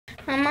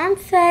My mom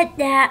said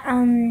that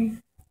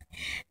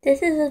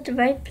this is the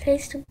right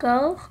place to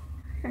go.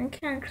 I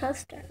can't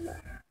trust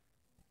her.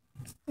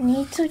 I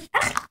need to.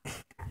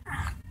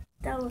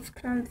 That was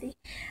clumsy.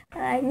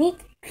 I need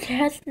to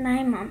trust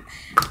my mom.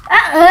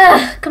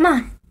 Come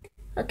on.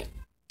 Okay.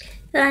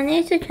 So I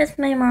need to trust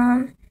my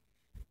mom.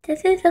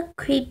 This is a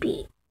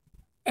creepy,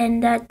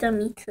 and that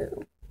dummy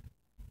too.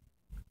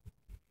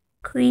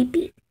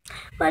 Creepy.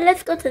 Well,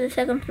 let's go to the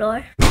second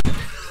floor.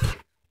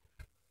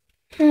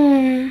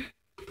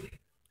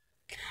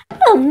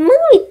 Oh,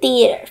 movie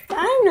theater.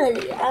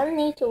 Finally, I'll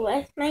need to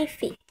rest my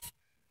feet.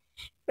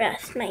 I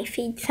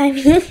mean.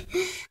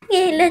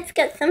 Okay, let's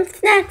get some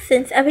snacks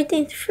since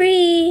everything's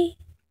free.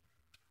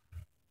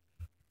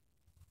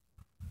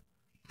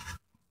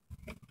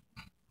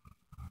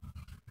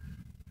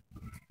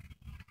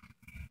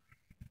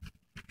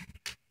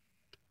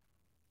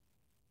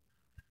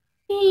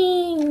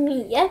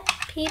 Yep,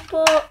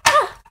 people.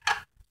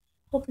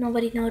 Hope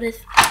nobody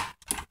noticed.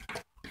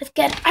 Let's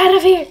get out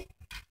of here.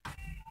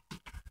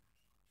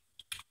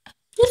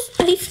 This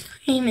ice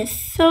cream is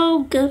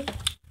so good.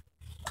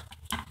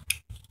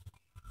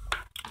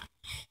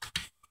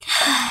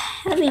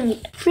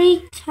 Having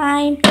free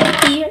time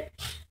here.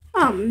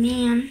 Oh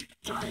man.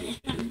 Sorry,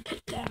 let me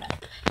pick that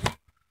up.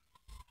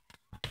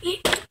 Where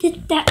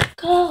did that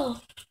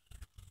go?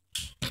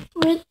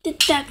 Where did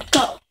that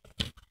go?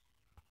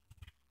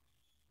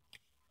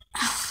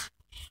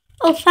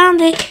 Oh,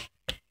 found it.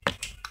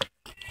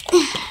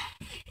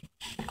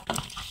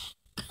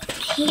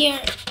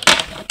 Here.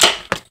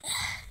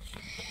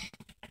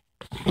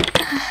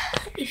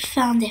 We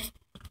found it.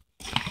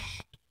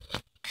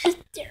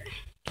 There.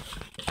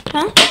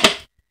 Huh?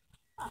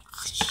 Oh,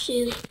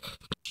 shoot.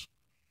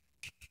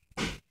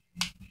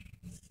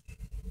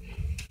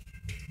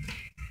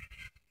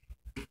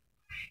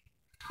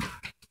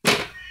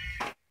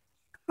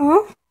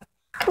 Huh?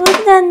 What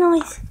was that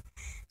noise?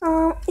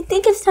 I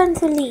think it's time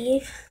to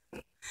leave.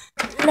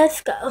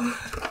 Let's go.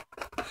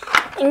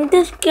 I'm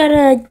just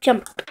gonna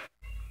jump.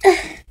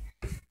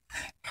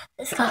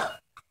 Let's go.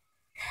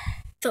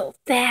 So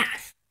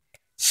fast.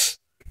 Shh.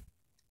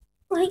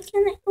 Why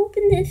can't I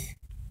open this?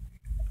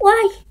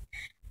 Why?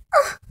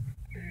 Oh,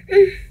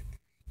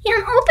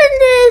 can't open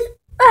this.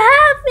 What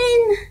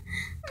happened?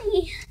 I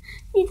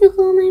need to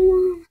call my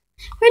mom.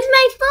 Where's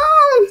my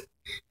phone?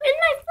 Where's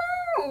my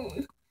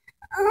phone?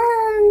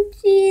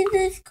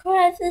 Jesus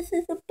Christ, this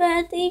is a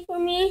bad day for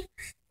me.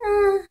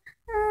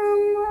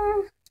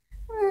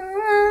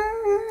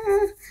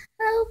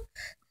 Help.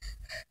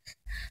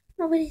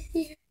 Nobody's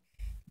here.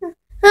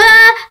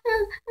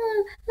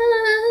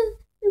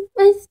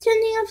 Everybody's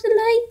turning off the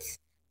lights.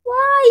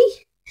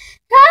 Why?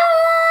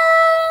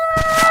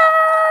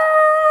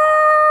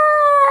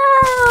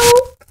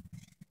 Help!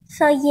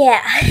 So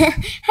yeah.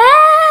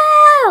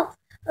 Help!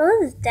 What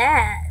was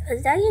that?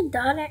 Was that your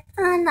daughter?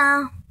 Oh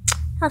no.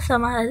 I saw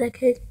my other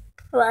kid.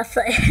 Well, this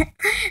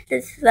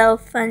is so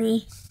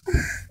funny.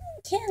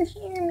 You can't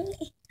hear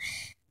me.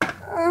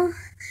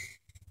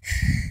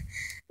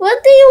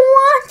 What do you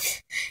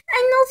want?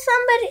 I know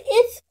somebody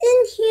is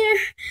in here.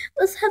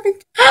 What's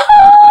happening? Don't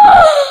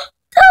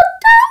tell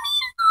me.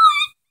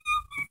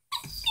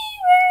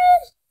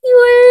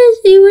 Where is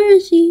he? Where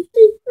is he?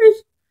 Where is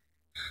he?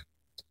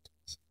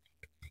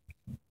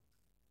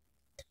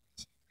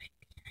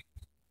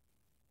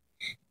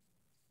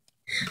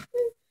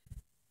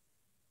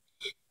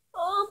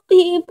 Oh,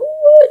 people,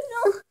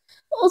 no.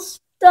 Oh,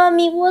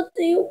 Stummy, what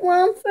do you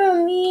want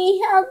from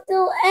me? I'll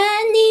do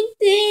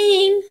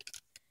anything.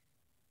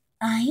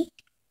 I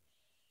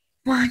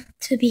want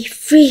to be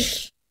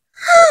free.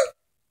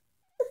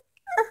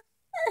 What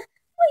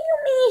do you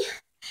mean?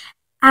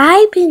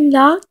 I've been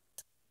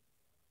locked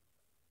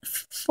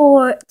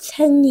for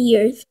 10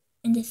 years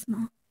in this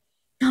mall.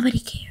 Nobody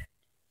cared.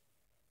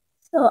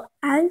 So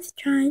I'm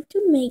trying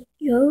to make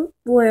your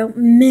world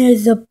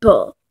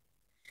miserable.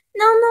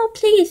 No,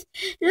 please.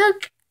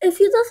 Look, if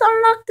you just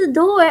unlock the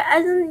door,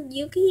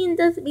 you can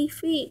just be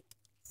free.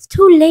 It's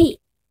too late.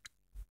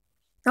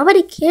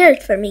 Nobody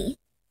cared for me.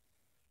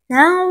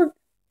 Now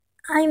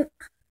I'm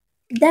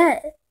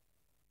dead.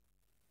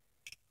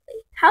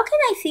 How can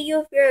I see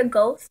you if you're a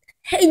ghost?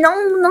 Hey,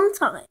 no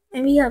time.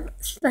 Maybe you have a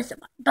special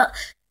one, but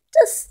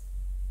just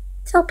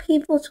tell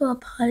people to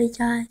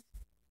apologize.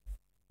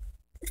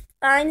 It's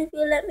fine if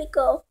you let me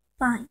go.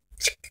 Fine.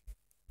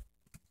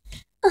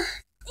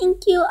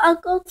 Thank you. I'll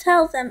go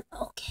tell them.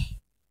 Okay.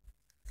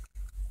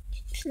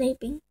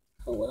 Sleeping.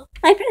 Oh well.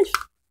 My purse.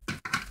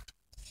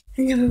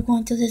 I'm never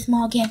going to this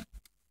mall again.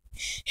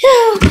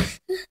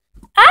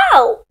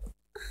 Ow!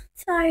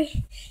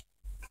 Sorry.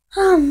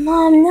 Oh,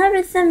 Mom,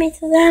 never send me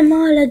to that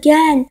mall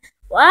again.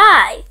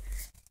 Why?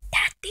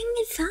 That thing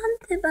is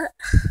haunted, but...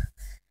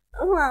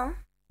 Oh, well.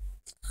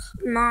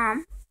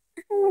 Mom,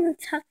 I don't want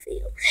to talk to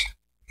you.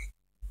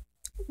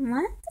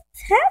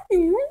 What's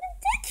happened? When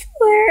did this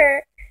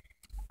work?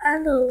 I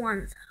don't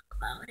want to talk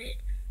about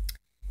it.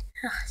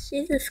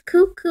 She's just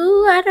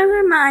cuckoo out of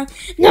her mind.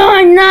 No,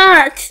 I'm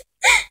not!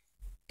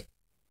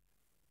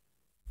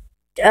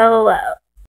 Oh, well.